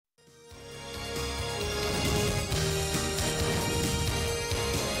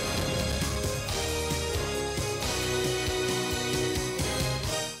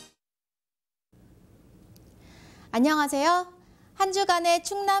안녕하세요. 한 주간의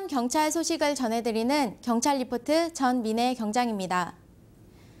충남경찰 소식을 전해드리는 경찰 리포트 전민혜 경장입니다.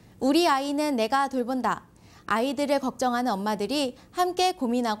 우리 아이는 내가 돌본다. 아이들을 걱정하는 엄마들이 함께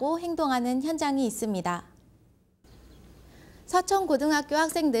고민하고 행동하는 현장이 있습니다. 서천고등학교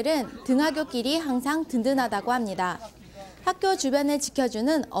학생들은 등하굣길이 항상 든든하다고 합니다. 학교 주변을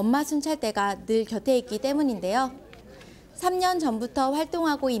지켜주는 엄마 순찰대가 늘 곁에 있기 때문인데요. 3년 전부터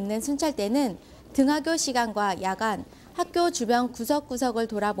활동하고 있는 순찰대는 등하교 시간과 야간, 학교 주변 구석구석을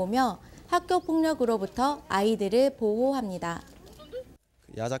돌아보며 학교 폭력으로부터 아이들을 보호합니다.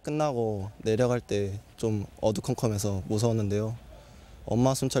 야자 끝나고 내려갈 때 좀 어두컴컴해서 무서웠는데요.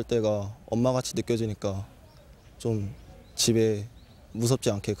 엄마 순찰대가 엄마같이 느껴지니까 좀 집에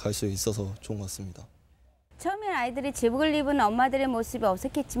무섭지 않게 갈 수 있어서 좋은 것 같습니다. 처음엔 아이들이 제복을 입은 엄마들의 모습이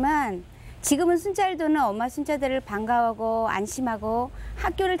어색했지만 지금은 순찰도는 엄마 순찰대를 반가워하고 안심하고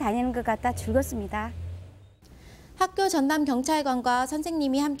학교를 다니는 것 같아 즐겁습니다. 학교 전담 경찰관과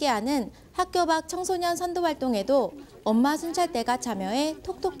선생님이 함께하는 학교 밖 청소년 선도 활동에도 엄마 순찰대가 참여해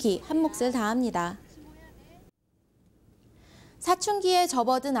톡톡히 한몫을 다합니다. 사춘기에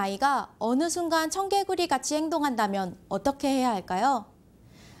접어든 아이가 어느 순간 청개구리 같이 행동한다면 어떻게 해야 할까요?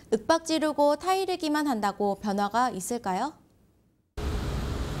 윽박 지르고 타이르기만 한다고 변화가 있을까요?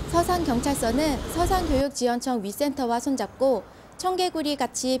 서산경찰서는 서산교육지원청 위센터와 손잡고 청개구리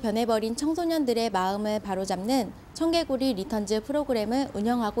같이 변해버린 청소년들의 마음을 바로잡는 청개구리 리턴즈 프로그램을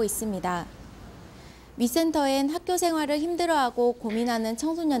운영하고 있습니다. 위센터엔 학교 생활을 힘들어하고 고민하는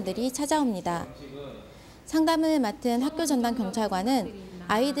청소년들이 찾아옵니다. 상담을 맡은 학교 전담 경찰관은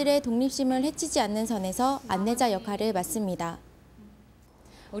아이들의 독립심을 해치지 않는 선에서 안내자 역할을 맡습니다.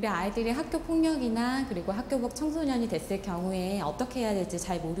 우리 아이들이 학교 폭력이나 그리고 학교 밖 청소년이 됐을 경우에 어떻게 해야 될지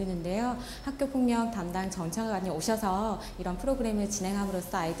잘 모르는데요. 학교 폭력 담당 정찰관이 오셔서 이런 프로그램을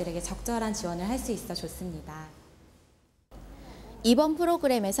진행함으로써 아이들에게 적절한 지원을 할 수 있어 좋습니다. 이번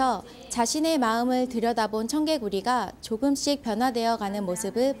프로그램에서 자신의 마음을 들여다본 청개구리가 조금씩 변화되어 가는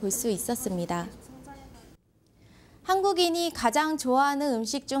모습을 볼 수 있었습니다. 한국인이 가장 좋아하는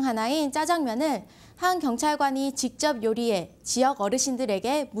음식 중 하나인 짜장면을 한 경찰관이 직접 요리해 지역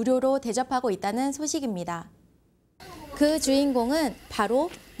어르신들에게 무료로 대접하고 있다는 소식입니다. 그 주인공은 바로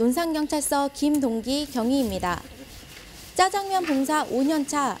논산경찰서 김동기 경위입니다. 짜장면 봉사 5년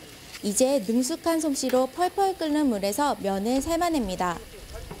차, 이제 능숙한 솜씨로 펄펄 끓는 물에서 면을 삶아냅니다.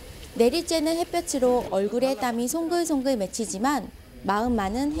 내리쬐는 햇볕으로 얼굴에 땀이 송글송글 맺히지만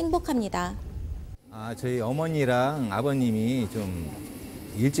마음만은 행복합니다. 저희 어머니랑 아버님이 좀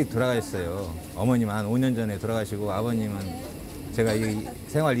일찍 돌아가셨어요. 어머님은 한 5년 전에 돌아가시고 아버님은 제가 이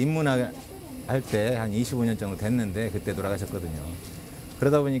생활 입문할 때 한 25년 정도 됐는데 그때 돌아가셨거든요.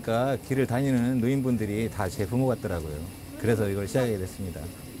 그러다 보니까 길을 다니는 노인분들이 다 제 부모 같더라고요. 그래서 이걸 시작하게 됐습니다.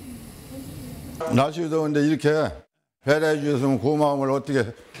 날씨 더운데 이렇게 배려해 주셔서 고마움을 어떻게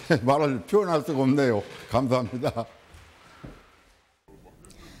말을 표현할 수가 없네요. 감사합니다.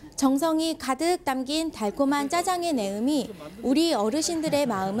 정성이 가득 담긴 달콤한 짜장의 내음이 우리 어르신들의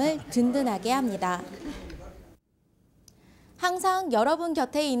마음을 든든하게 합니다. 항상 여러분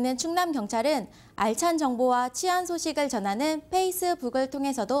곁에 있는 충남경찰은 알찬 정보와 치안 소식을 전하는 페이스북을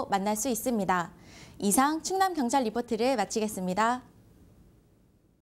통해서도 만날 수 있습니다. 이상 충남경찰 리포트를 마치겠습니다.